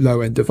cheap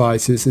low-end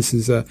devices. This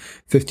is a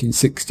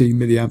 1560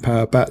 milliamp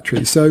hour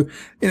battery. So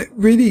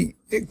really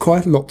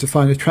quite a lot to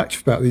find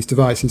attractive about these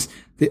devices.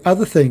 The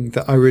other thing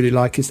that I really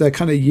like is they're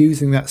kind of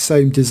using that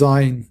same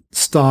design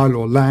style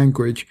or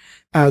language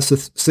as the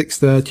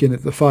 630 and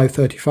the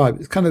 535.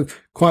 It's kind of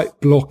quite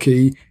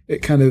blocky.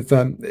 It kind of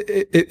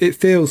it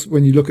feels,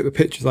 when you look at the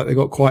pictures, like they've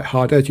got quite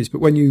hard edges,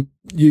 but when you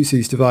use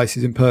these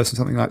devices in person,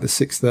 something like the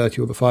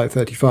 630 or the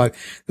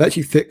 535, they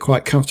actually fit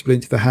quite comfortably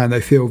into the hand.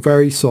 They feel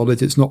very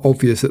solid. It's not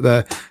obvious that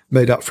they're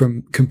made up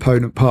from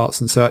component parts,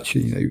 and so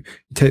actually, you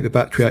take the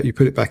battery out, you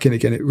put it back in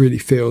again, it really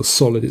feels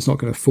solid. It's not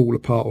going to fall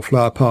apart or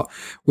fly apart,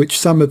 which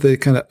some of the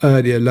kind of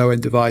earlier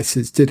low-end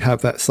devices did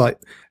have that slight,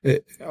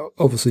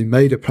 obviously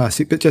made of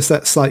plastic, but just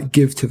that slight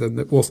give to them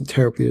that wasn't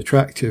terribly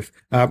attractive.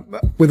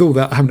 With all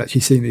that, I haven't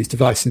actually seen these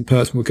devices in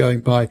person. We're going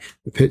by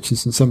the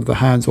pictures and some of the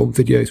hands-on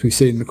videos we've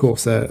seen. And of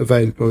course, they're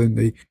available in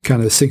the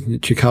kind of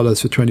signature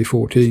colours for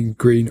 2014,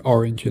 green,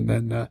 orange, and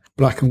then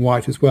black and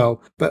white as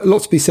well. But a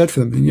lot to be said for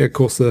them. And of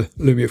course, the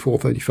Lumia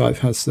 435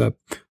 has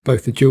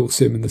both the dual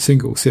SIM and the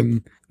single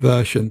SIM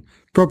version.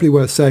 Probably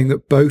worth saying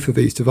that both of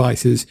these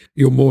devices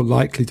you're more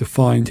likely to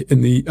find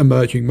in the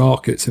emerging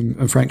markets,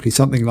 and frankly,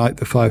 something like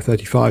the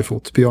 535, or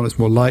to be honest,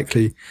 more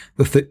likely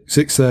the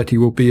 630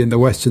 will be in the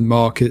Western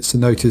markets.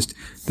 And noticed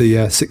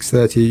the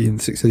 630 and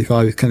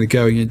 635 is kind of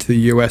going into the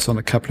US on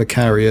a couple of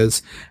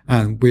carriers,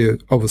 and we're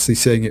obviously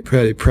seeing it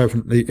fairly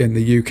prevalently in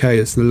the UK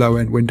as the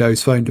low-end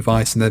Windows Phone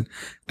device, and then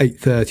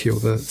 830 or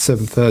the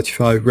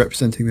 735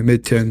 representing the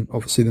mid-tier, and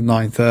obviously the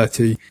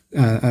 930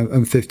 and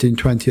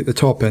 1520 at the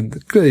top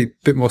end. Clearly a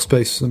bit more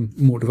space for some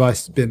more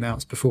devices to be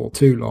announced before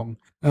too long.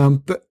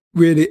 But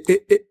really,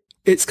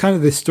 it's kind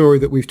of this story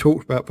that we've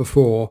talked about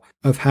before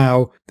of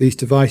how these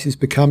devices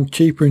become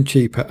cheaper and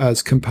cheaper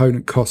as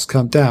component costs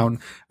come down.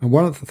 And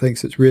one of the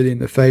things that's really in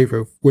the favour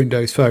of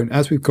Windows Phone,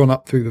 as we've gone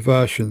up through the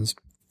versions,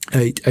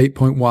 8,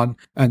 8.1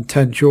 and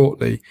 10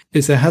 shortly,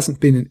 is there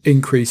hasn't been an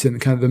increase in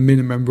kind of the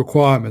minimum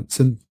requirements.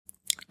 And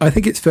I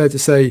think it's fair to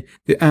say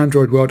the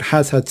Android world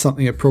has had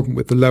a problem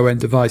with the low-end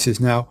devices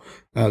now.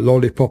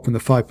 Lollipop and the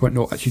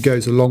 5.0 actually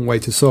goes a long way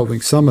to solving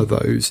some of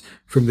those,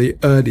 from the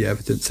early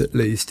evidence at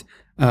least.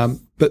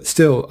 But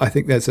still, I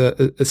think there's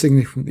a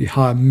significantly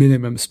higher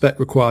minimum spec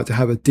required to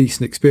have a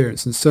decent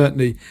experience. And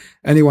certainly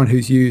anyone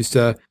who's used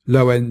a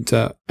low-end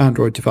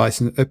Android device,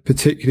 and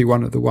particularly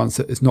one of the ones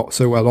that is not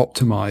so well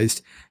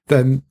optimized,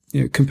 then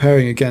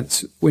comparing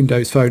against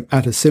Windows Phone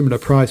at a similar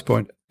price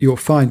point, you'll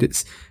find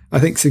it's, I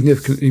think,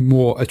 significantly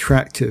more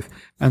attractive.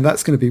 And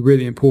that's going to be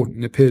really important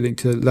in appealing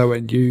to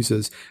low-end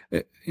users.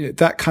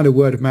 That kind of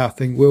word-of-mouth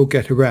thing will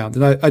get around.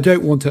 And I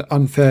don't want to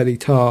unfairly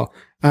tar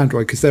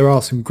Android, because there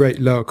are some great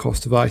lower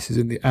cost devices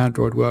in the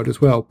Android world as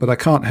well. But I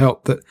can't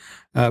help but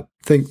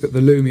think that the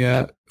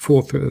Lumia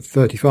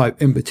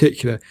 435 in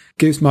particular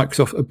gives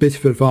Microsoft a bit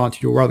of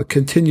advantage, or rather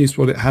continues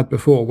what it had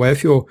before, where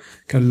if you're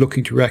kind of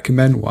looking to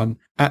recommend one,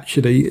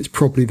 actually it's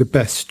probably the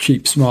best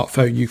cheap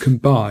smartphone you can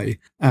buy.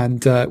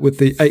 And with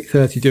the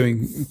 830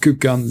 doing good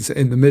guns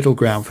in the middle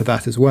ground for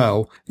that as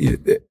well,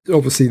 it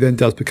obviously then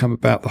does become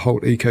about the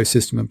whole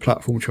ecosystem and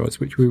platform choice,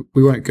 which we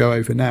won't go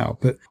over now.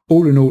 But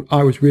all in all,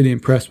 I was really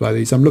impressed by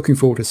these. I'm looking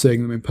forward to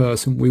seeing them in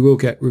person. We will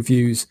get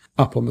reviews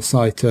up on the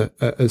site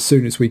as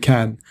soon as we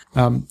can.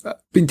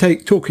 Been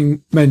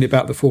talking mainly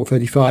about the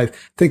 435. I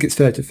think it's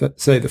fair to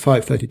say the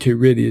 532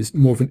 really is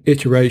more of an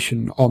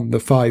iteration on the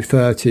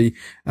 530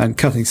 and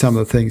cutting some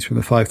of the things from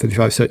the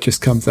 535, so it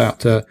just comes out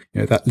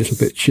that little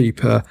bit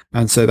cheaper,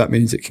 and so that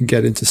means it can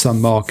get into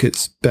some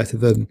markets better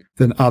than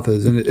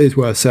others. And it is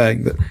worth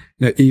saying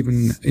that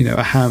even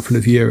a handful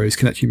of euros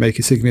can actually make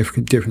a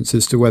significant difference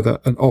as to whether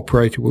an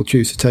operator will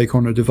choose to take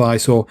on a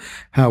device or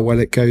how well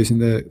it goes in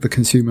the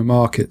consumer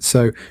market.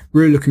 So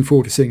really looking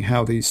forward to seeing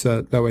how these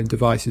low-end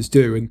devices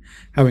do. And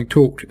having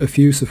talked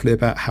effusively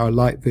about how I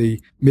like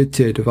the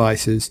mid-tier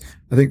devices,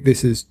 I think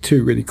this is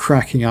two really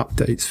cracking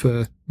updates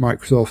for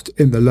Microsoft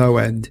in the low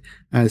end,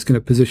 and it's going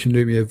to position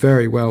Lumia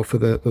very well for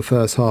the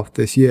first half of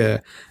this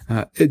year.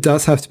 It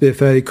does have to be a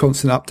fairly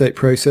constant update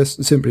process,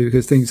 simply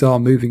because things are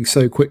moving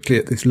so quickly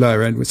at this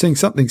lower end. We're seeing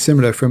something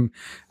similar from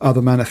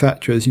other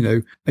manufacturers.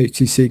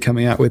 HTC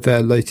coming out with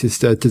their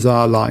latest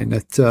Desire line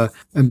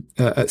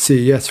at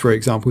CES, for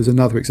example, is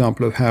another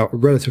example of how a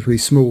relatively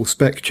small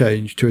spec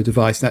change to a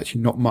device, and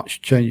actually not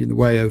much change in the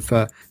way of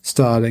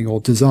styling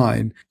or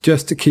design,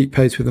 just to keep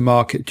pace with the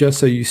market, just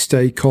so you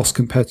stay cost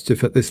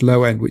competitive at this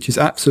low end, which is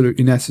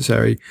absolutely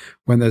necessary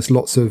when there's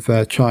lots of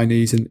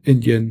Chinese and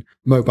Indian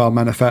mobile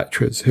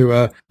manufacturers who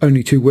are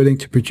only too willing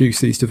to produce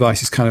these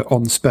devices kind of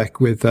on spec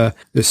with the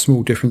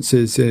small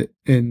differences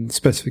in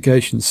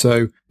specifications.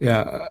 So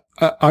yeah,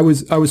 I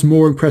was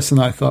more impressed than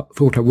I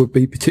thought I would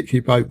be,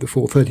 particularly by the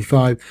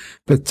 435,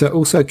 but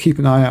also keep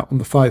an eye out on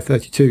the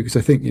 532, because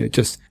I think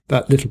just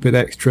that little bit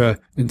extra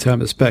in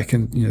terms of spec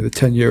and the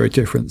 €10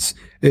 difference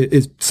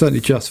is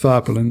certainly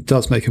justifiable, and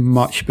does make a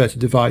much better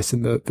device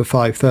than the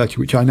 530,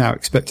 which I now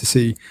expect to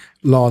see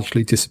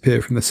largely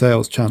disappear from the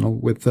sales channel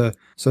with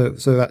so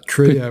that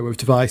trio of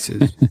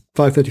devices,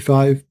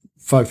 535,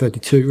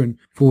 532 and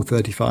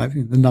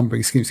 435. The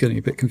numbering scheme's getting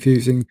a bit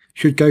confusing.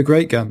 Should go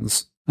great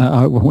guns.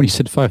 When you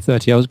said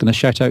 530, I was going to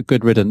shout out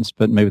good riddance,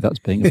 but maybe that's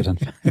being a bit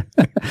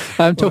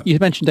unfair. You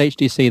mentioned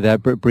HTC there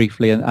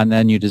briefly, and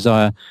their new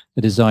Desire.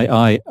 The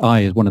Desire I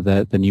is one of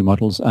the new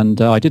models,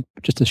 and I did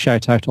just a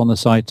shout out on the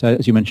site,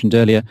 as you mentioned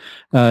earlier.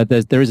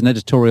 There is an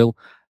editorial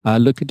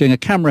look at doing a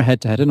camera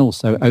head-to-head and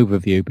also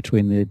overview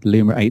between the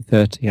Lumia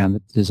 830 and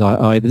the Desire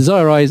I. The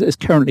Desire I is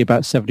currently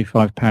about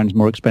 £75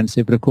 more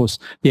expensive, but of course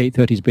the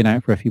 830 has been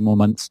out for a few more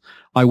months.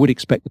 I would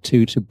expect the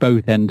two to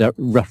both end up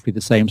roughly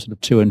the same sort of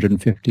 £250,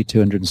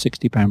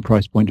 £260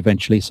 price point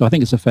eventually. So I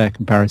think it's a fair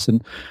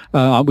comparison.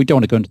 We don't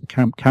want to go into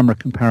the camera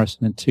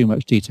comparison in too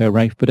much detail,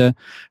 Rafe, but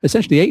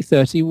essentially the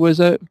 830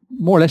 was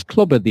more or less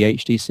clobbered the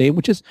HTC,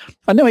 which is,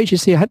 I know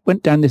HTC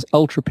went down this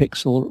ultra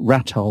pixel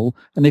rat hole,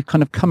 and they've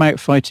kind of come out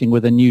fighting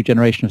with a new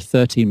generation of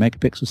 13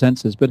 megapixel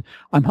sensors. But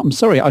I'm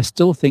sorry, I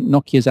still think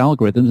Nokia's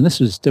algorithms, and this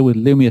was still with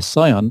Lumia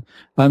Scion,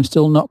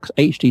 still knocks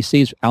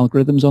HTC's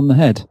algorithms on the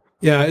head.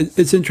 Yeah,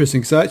 it's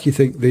interesting because I actually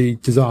think the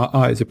Desire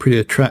I is a pretty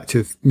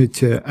attractive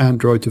mid-tier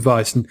Android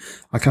device, and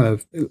I kind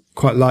of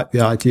quite like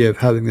the idea of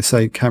having the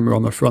same camera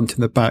on the front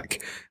and the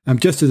back.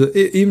 Just as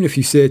even if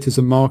you see it as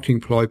a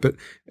marketing ploy, but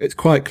it's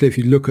quite clear if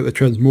you look at the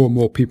trends, more and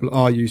more people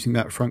are using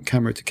that front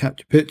camera to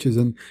capture pictures,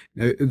 and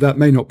that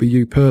may not be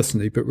you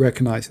personally, but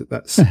recognise that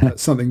that's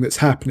something that's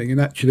happening,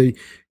 and actually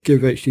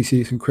give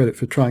HTC some credit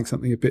for trying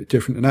something a bit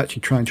different and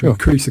actually trying to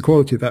increase the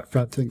quality of that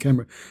front-end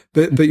camera.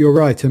 But you're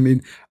right. I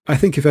mean, I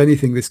think if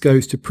anything, this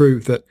goes to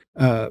prove that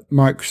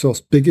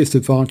Microsoft's biggest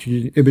advantage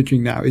in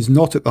imaging now is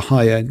not at the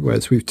high end,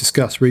 whereas we've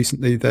discussed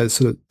recently, there's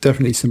sort of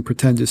definitely some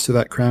pretenders to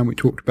that crown. We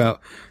talked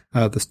about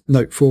the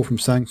Note 4 from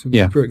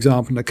Samsung, for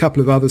example, and a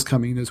couple of others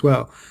coming in as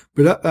well.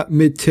 But at that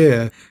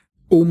mid-tier,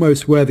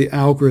 almost where the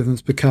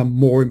algorithms become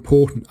more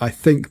important, I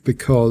think,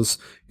 because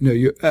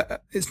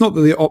it's not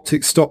that the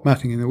optics stop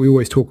mattering, and we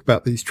always talk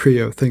about these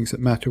trio of things that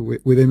matter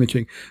with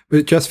imaging, but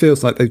it just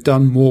feels like they've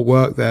done more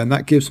work there, and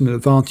that gives them an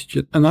advantage.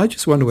 And I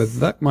just wonder whether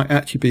that might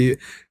actually be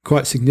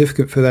quite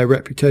significant for their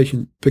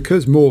reputation,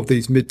 because more of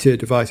these mid-tier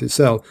devices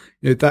sell.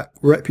 That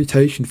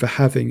reputation for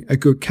having a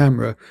good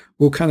camera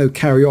will kind of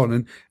carry on,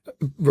 and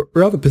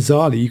rather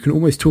bizarrely, you can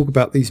almost talk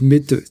about these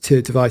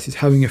mid-tier devices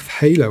having a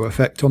halo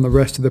effect on the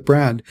rest of the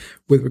brand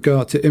with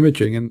regard to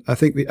imaging. And I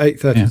think the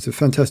 830 is a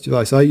fantastic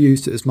device. I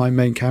used it as my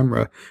main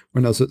camera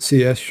when I was at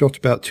CES, shot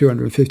about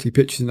 250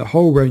 pictures in a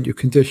whole range of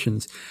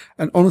conditions.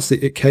 And honestly,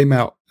 it came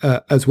out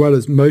as well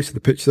as most of the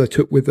pictures I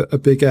took with a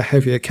bigger,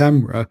 heavier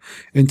camera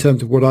in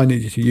terms of what I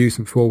needed to use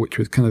them for, which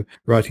was kind of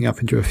writing up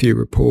into a few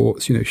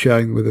reports,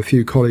 sharing them with a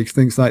few colleagues,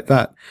 things like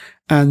that.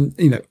 And,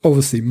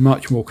 obviously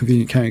much more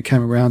convenient carrying a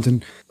camera around.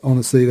 And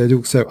honestly, they'd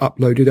also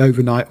uploaded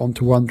overnight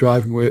onto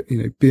OneDrive and were,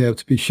 be able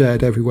to be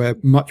shared everywhere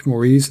much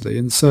more easily.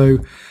 And so,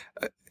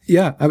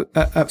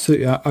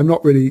 absolutely. I'm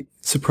not really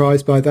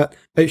surprised by that.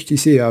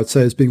 HTC, I would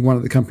say, has been one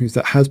of the companies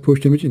that has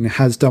pushed imaging and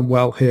has done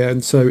well here.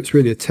 And so it's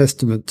really a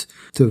testament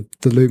to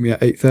the Lumia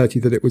 830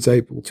 that it was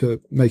able to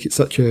make it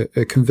such a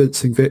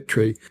convincing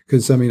victory.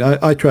 Because,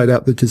 I tried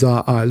out the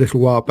Desire I a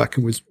little while back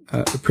and was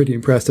pretty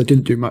impressed. I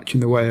didn't do much in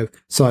the way of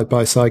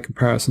side-by-side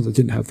comparisons. I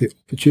didn't have the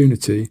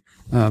opportunity.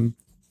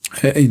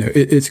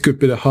 It's a good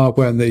bit of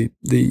hardware, and the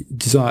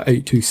Desire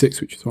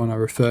 826, which is the one I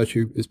refer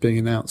to as being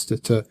announced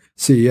at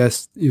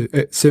CES,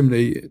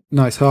 similarly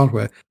nice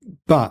hardware.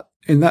 But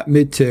in that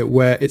mid-tier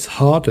where it's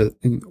harder,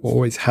 and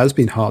always has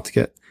been hard to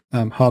get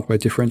hardware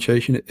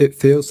differentiation, it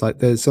feels like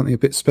there's something a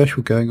bit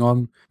special going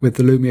on with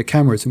the Lumia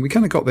cameras. And we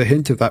kind of got the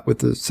hint of that with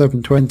the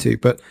 720,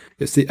 but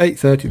it's the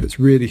 830 that's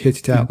really hit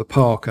it out of the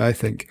park, I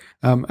think.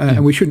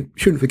 And we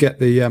shouldn't forget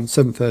the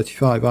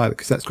 735 either,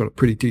 because that's got a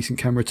pretty decent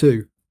camera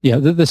too. Yeah,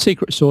 the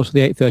secret sauce of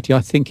the 830, I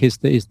think, is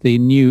the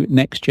new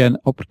next-gen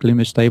optical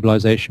image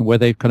stabilization, where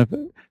they've kind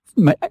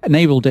of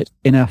enabled it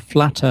in a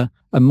flatter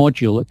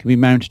module that can be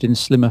mounted in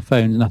slimmer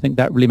phones, and I think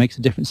that really makes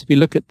a difference. If you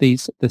look at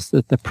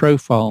the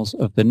profiles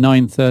of the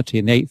 930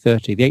 and the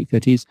 830, the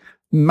 830 is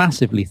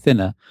massively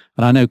thinner,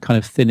 and I know kind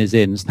of thin is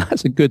in, so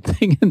that's a good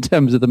thing in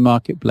terms of the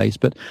marketplace,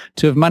 but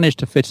to have managed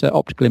to fit an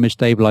optical image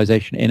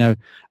stabilization in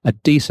a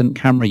decent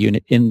camera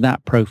unit in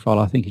that profile,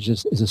 I think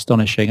is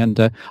astonishing,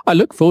 and I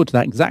look forward to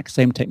that exact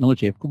same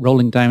technology of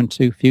rolling down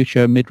to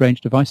future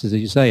mid-range devices,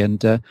 as you say, and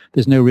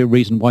there's no real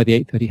reason why the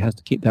 830 has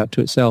to keep that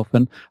to itself.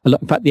 And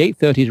in fact, the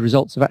 830's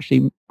results have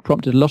actually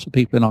prompted a lot of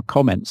people in our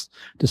comments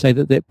to say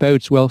that it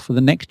bodes well for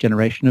the next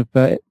generation of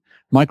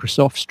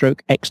Microsoft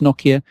stroke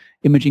ex-Nokia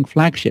imaging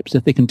flagships.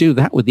 If they can do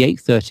that with the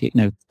 830,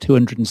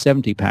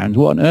 £270,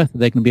 what on earth are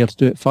they going to be able to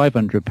do at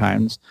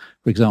 £500,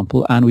 for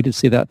example? And we did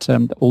see that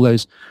all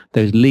those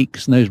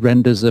leaks and those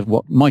renders of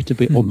what might have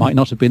been or might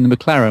not have been the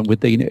McLaren with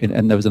the,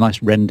 and there was a nice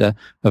render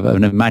of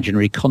an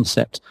imaginary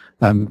concept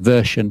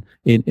version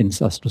in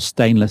sort of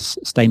stainless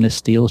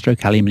steel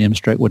stroke aluminium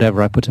stroke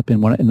whatever I put up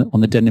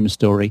on the Denim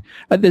story.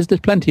 There's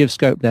plenty of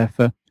scope there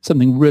for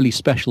something really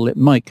special that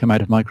might come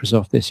out of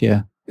Microsoft this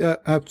year. Yeah,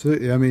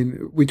 absolutely. I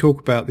mean, we talk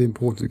about the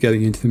importance of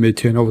getting into the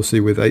mid-tier, and obviously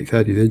with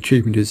 830, the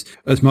achievement is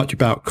as much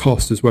about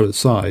cost as well as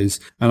size.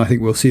 And I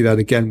think we'll see that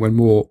again when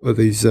more of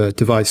these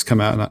devices come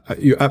out.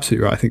 And you're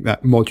absolutely right. I think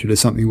that module is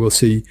something we'll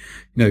see,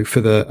 over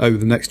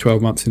the next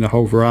 12 months in a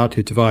whole variety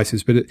of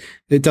devices. But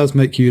it does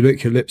make you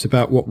lick your lips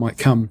about what might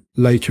come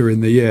later in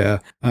the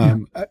year.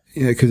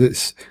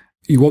 Because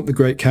you want the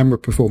great camera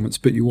performance,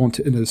 but you want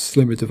it in as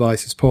slim a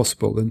device as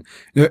possible. And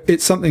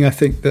it's something I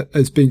think that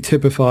has been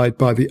typified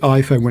by the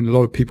iPhone when a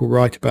lot of people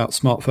write about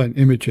smartphone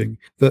imaging,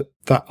 that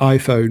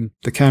iPhone,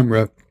 the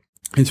camera,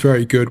 is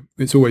very good.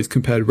 It's always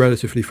compared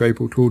relatively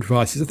favorable to all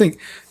devices. I think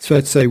it's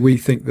fair to say we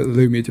think that the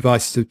Lumia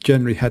devices have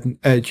generally had an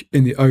edge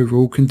in the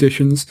overall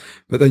conditions,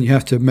 but then you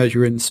have to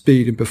measure in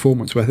speed and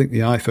performance, where I think the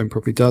iPhone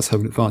probably does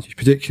have an advantage,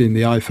 particularly in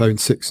the iPhone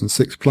 6 and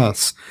 6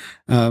 Plus.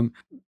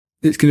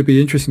 It's going to be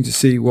interesting to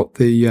see what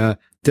the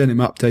Denim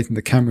update and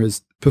the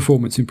camera's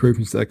performance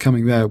improvements that are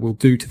coming there will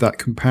do to that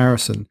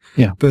comparison.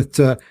 Yeah. But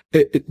the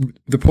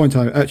point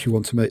I actually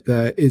want to make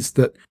there is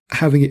that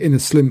having it in a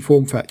slim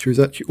form factor is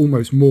actually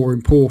almost more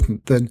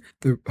important than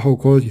the whole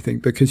quality thing,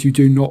 because you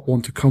do not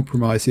want to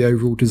compromise the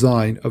overall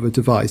design of a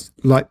device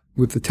like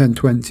with the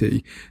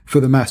 1020 for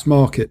the mass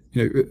market.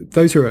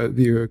 Those who are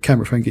the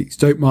camera phone geeks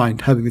don't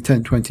mind having the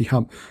 1020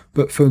 hump,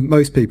 but for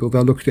most people,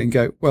 they'll look at it and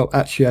go, well,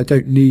 actually, I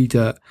don't need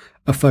a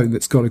phone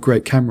that's got a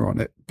great camera on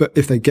it. But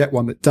if they get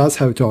one that does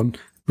have it on,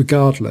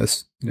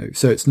 regardless,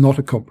 so it's not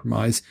a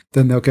compromise,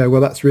 then they'll go, well,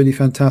 that's really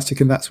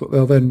fantastic. And that's what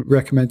they'll then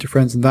recommend to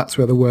friends. And that's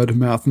where the word of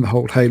mouth and the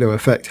whole halo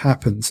effect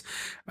happens.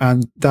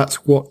 And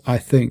that's what I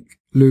think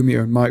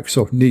Lumia and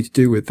Microsoft need to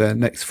do with their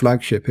next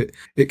flagship.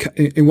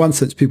 In one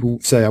sense, people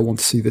say, I want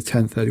to see the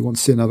 1030, want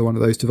to see another one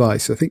of those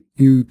devices. I think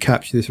you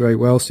captured this very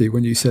well, Steve,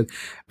 when you said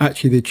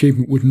actually the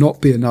achievement would not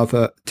be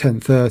another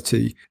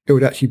 1030. It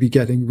would actually be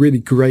getting really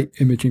great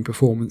imaging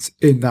performance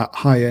in that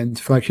high-end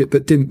flagship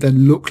that didn't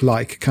then look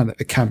like kind of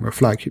a camera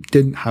flagship,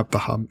 didn't have the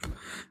hump.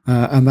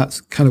 And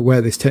that's kind of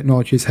where this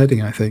technology is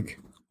heading, I think.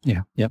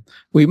 Yeah.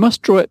 We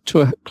must draw it to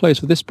a close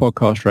for this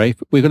podcast,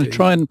 Rafe. We're going to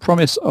try and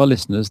promise our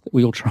listeners that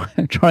we will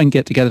try and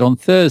get together on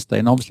Thursday.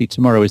 And obviously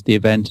tomorrow is the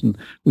event, and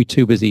we're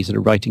too busy sort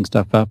of writing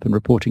stuff up and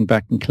reporting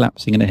back and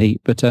collapsing in a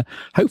heap. But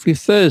hopefully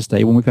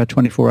Thursday, when we've had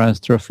 24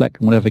 hours to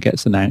reflect on whatever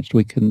gets announced,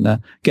 we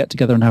can get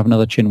together and have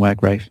another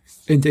chinwag, Rafe.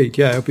 Indeed,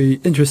 yeah. It'll be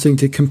interesting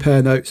to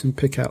compare notes and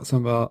pick out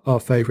some of our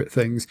favourite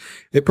things.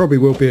 It probably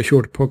will be a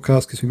shorter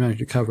podcast because we managed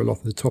to cover a lot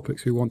of the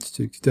topics we wanted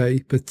to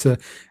today. But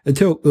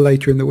until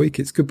later in the week,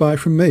 it's goodbye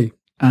from me.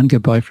 And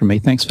goodbye from me.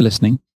 Thanks for listening.